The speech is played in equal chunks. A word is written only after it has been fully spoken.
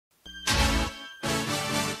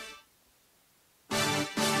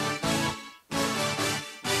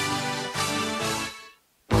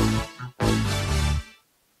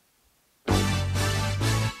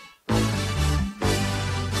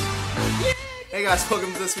Hey guys,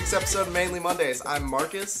 welcome to this week's episode of Mainly Mondays. I'm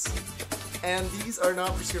Marcus, and these are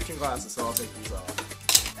not prescription glasses, so I'll take these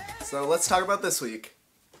off. So let's talk about this week.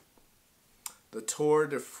 The Tour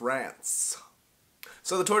de France.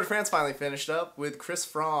 So the Tour de France finally finished up with Chris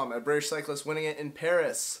Froome, a British cyclist, winning it in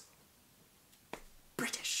Paris.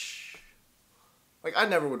 British. Like, I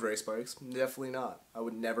never would race bikes. Definitely not. I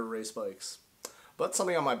would never race bikes. But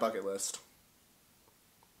something on my bucket list.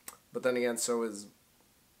 But then again, so is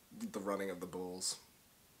the running of the bulls.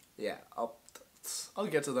 Yeah, I'll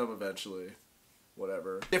get to them eventually.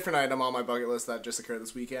 Whatever. Different item on my bucket list that just occurred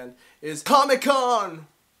this weekend is Comic-Con!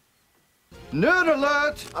 Nerd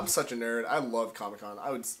alert! I'm such a nerd. I love Comic-Con.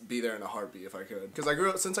 I would be there in a heartbeat if I could.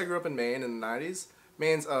 Because since I grew up in Maine in the 90s,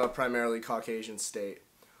 Maine's a primarily Caucasian state.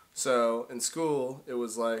 So, in school, it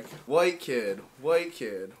was like, white kid, white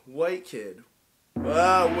kid, white kid. Wait,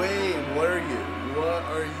 what are you? What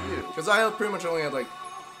are you? Because I pretty much only had like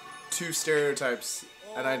 2 stereotypes,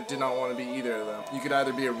 and I did not want to be either of them. You could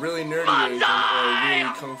either be a really nerdy Asian or a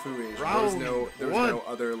really kung fu Asian. There was no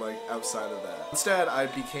other like outside of that. Instead, I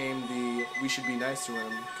became the we should be nice to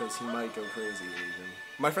him because he might go crazy Asian.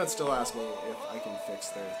 My friends still ask me if I can fix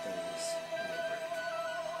their things when they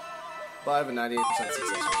break. But I have a 98% success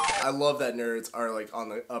rate. I love that nerds are like on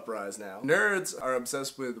the uprise now. Nerds are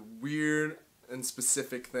obsessed with weird and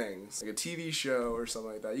specific things, like a TV show or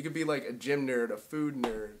something like that. You could be like a gym nerd, a food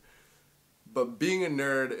nerd. But being a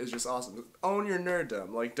nerd is just awesome. Own your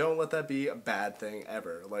nerddom. Like, don't let that be a bad thing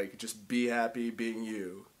ever. Like, just be happy being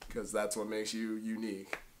you, because that's what makes you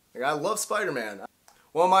unique. Like, I love Spider-Man.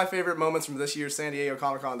 One of my favorite moments from this year's San Diego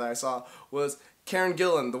Comic-Con that I saw was Karen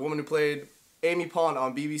Gillan, the woman who played Amy Pond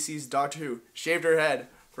on BBC's Doctor Who, shaved her head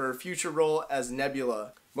for her future role as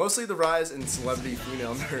Nebula. Mostly the rise in celebrity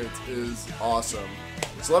female nerds is awesome.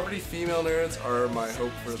 Celebrity female nerds are my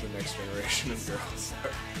hope for the next generation of girls.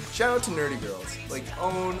 Shout out to nerdy girls. Like,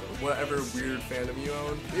 own whatever weird fandom you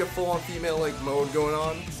own. We have full-on female like mode going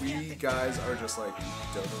on. We guys are just like,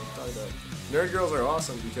 don't know what to talk about. Nerd girls are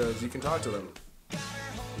awesome because you can talk to them.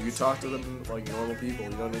 You can talk to them like normal people.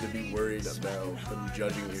 You don't need to be worried about them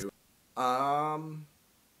judging you.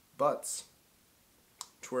 Butts.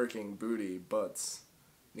 Twerking, booty, butts.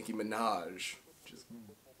 Nicki Minaj. Just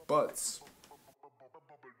butts.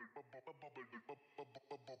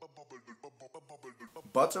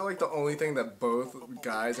 Butts are like the only thing that both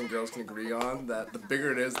guys and girls can agree on, that the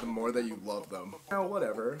bigger it is, the more that you love them. Now,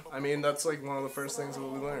 whatever. I mean, that's like one of the first things that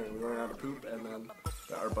we learn. We learn how to poop, and then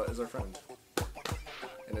that our butt is our friend.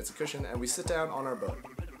 And it's a cushion, and we sit down on our butt.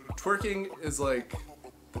 Twerking is like,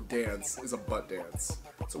 the dance is a butt dance.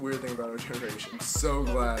 It's a weird thing about our generation. I'm so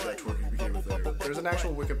glad that twerking became a thing. There's an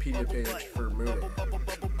actual Wikipedia page for mooning.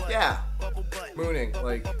 Yeah, mooning,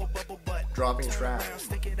 like dropping trash.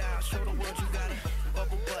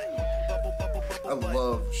 I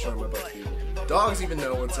love showing my butt to people. Dogs even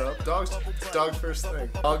know what's up. Dogs first thing.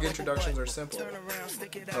 Dog introductions are simple.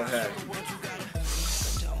 Oh hey.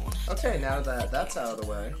 Okay, now that that's out of the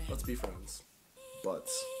way, let's be friends.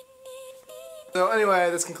 Butts. So anyway,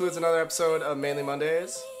 this concludes another episode of Mainly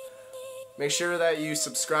Mondays. Make sure that you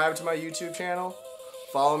subscribe to my YouTube channel,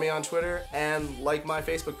 follow me on Twitter, and like my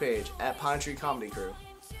Facebook page at Pine Tree Comedy Crew.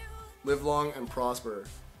 Live long and prosper.